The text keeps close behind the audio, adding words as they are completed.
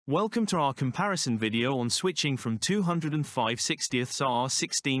Welcome to our comparison video on switching from 205/60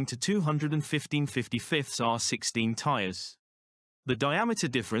 R16 to 215/55 R16 tires. The diameter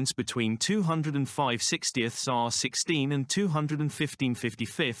difference between 205/60 R16 and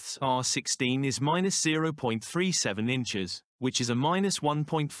 215/55 R16 is minus 0.37 inches, which is a minus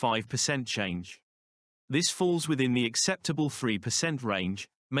 1.5% change. This falls within the acceptable 3% range,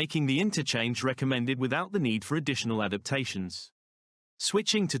 making the interchange recommended without the need for additional adaptations.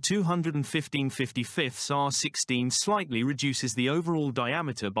 Switching to 215/55 R16 slightly reduces the overall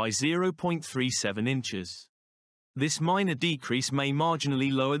diameter by 0.37 inches. This minor decrease may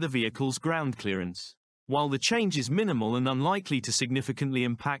marginally lower the vehicle's ground clearance. While the change is minimal and unlikely to significantly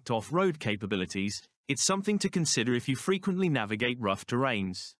impact off-road capabilities, it's something to consider if you frequently navigate rough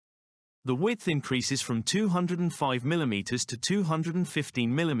terrains. The width increases from 205 mm to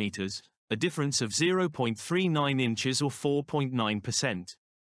 215 mm, a difference of 0.39 inches or 4.9%.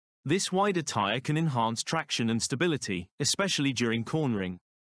 This wider tire can enhance traction and stability, especially during cornering.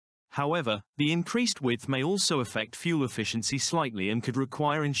 However, the increased width may also affect fuel efficiency slightly and could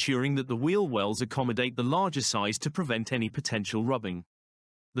require ensuring that the wheel wells accommodate the larger size to prevent any potential rubbing.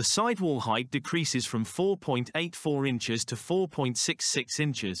 The sidewall height decreases from 4.84 inches to 4.66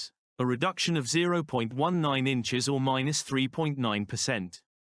 inches, a reduction of 0.19 inches or minus 3.9%.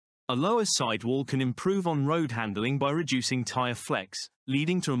 A lower sidewall can improve on-road handling by reducing tire flex,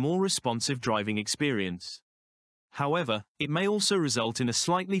 leading to a more responsive driving experience. However, it may also result in a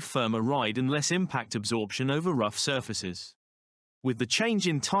slightly firmer ride and less impact absorption over rough surfaces. With the change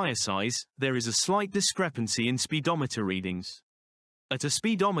in tire size, there is a slight discrepancy in speedometer readings. At a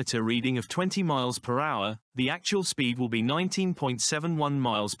speedometer reading of 20 miles per hour, the actual speed will be 19.71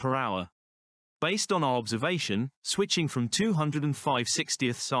 miles per hour. Based on our observation, switching from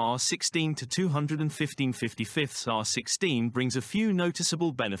 205/60 R16 to 215/55 R16 brings a few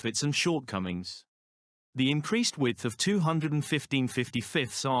noticeable benefits and shortcomings. The increased width of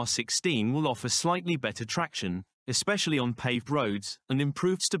 215/55 R16 will offer slightly better traction, especially on paved roads, and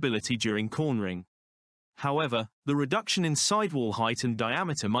improved stability during cornering. However, the reduction in sidewall height and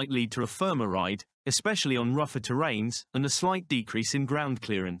diameter might lead to a firmer ride, especially on rougher terrains, and a slight decrease in ground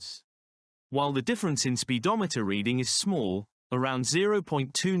clearance. While the difference in speedometer reading is small, around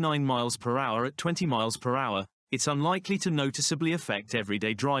 0.29 miles per hour at 20 miles per hour, it's unlikely to noticeably affect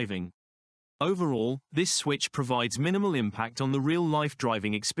everyday driving. Overall, this switch provides minimal impact on the real-life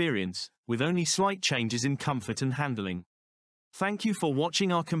driving experience, with only slight changes in comfort and handling. Thank you for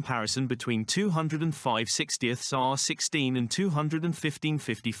watching our comparison between 205/60 R16 and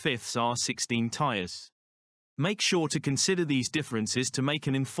 215/55 R16 tires. Make sure to consider these differences to make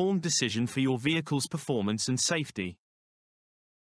an informed decision for your vehicle's performance and safety.